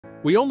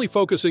we only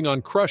focusing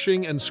on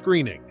crushing and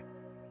screening.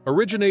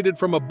 Originated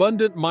from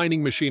abundant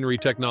mining machinery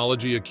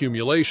technology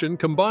accumulation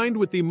combined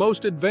with the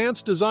most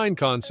advanced design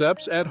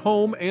concepts at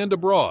home and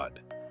abroad.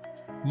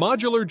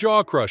 Modular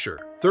Jaw Crusher,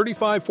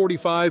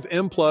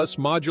 3545M Plus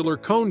Modular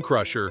Cone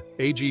Crusher,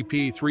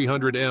 AGP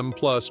 300M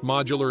Plus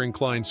Modular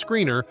Inclined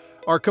Screener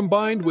are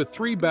combined with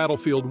 3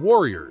 Battlefield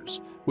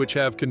Warriors, which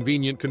have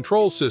convenient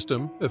control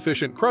system,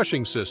 efficient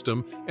crushing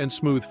system, and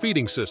smooth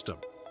feeding system.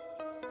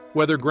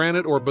 Whether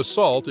granite or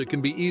basalt, it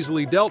can be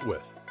easily dealt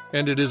with,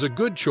 and it is a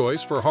good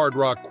choice for hard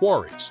rock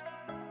quarries.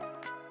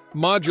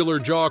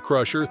 Modular Jaw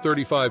Crusher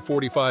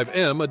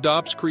 3545M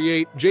adopts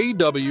KREAT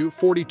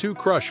JW42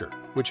 Crusher,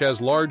 which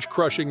has large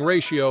crushing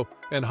ratio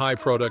and high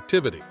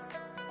productivity.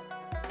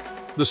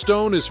 The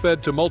stone is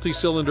fed to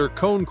multi-cylinder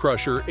cone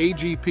crusher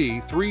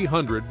AGP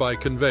 300 by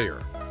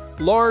conveyor.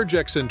 Large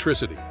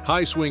eccentricity,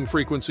 high swing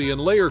frequency, and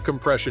layer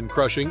compression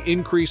crushing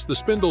increase the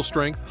spindle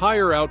strength,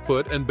 higher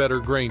output, and better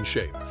grain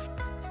shape.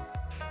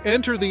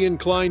 Enter the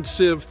inclined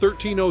sieve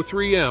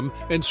 1303M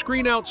and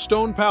screen out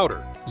stone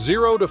powder,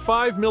 0 to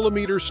 5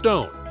 mm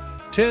stone,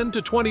 10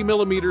 to 20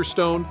 mm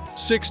stone,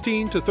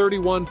 16 to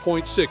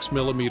 31.6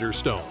 mm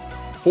stone.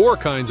 4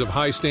 kinds of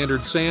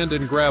high-standard sand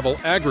and gravel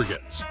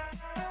aggregates.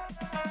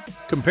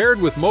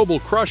 Compared with mobile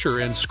crusher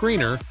and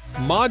screener,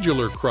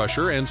 modular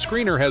crusher and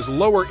screener has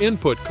lower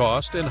input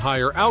cost and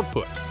higher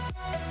output.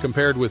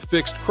 Compared with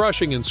fixed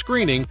crushing and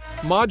screening,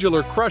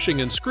 modular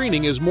crushing and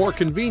screening is more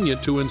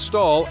convenient to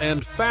install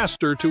and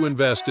faster to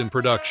invest in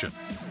production.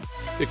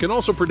 It can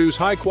also produce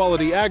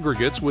high-quality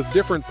aggregates with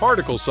different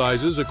particle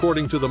sizes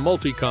according to the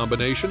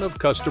multi-combination of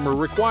customer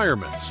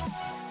requirements.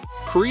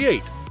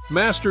 KREAT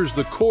masters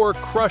the core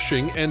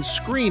crushing and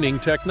screening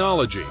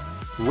technology.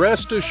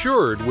 Rest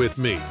assured with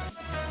me.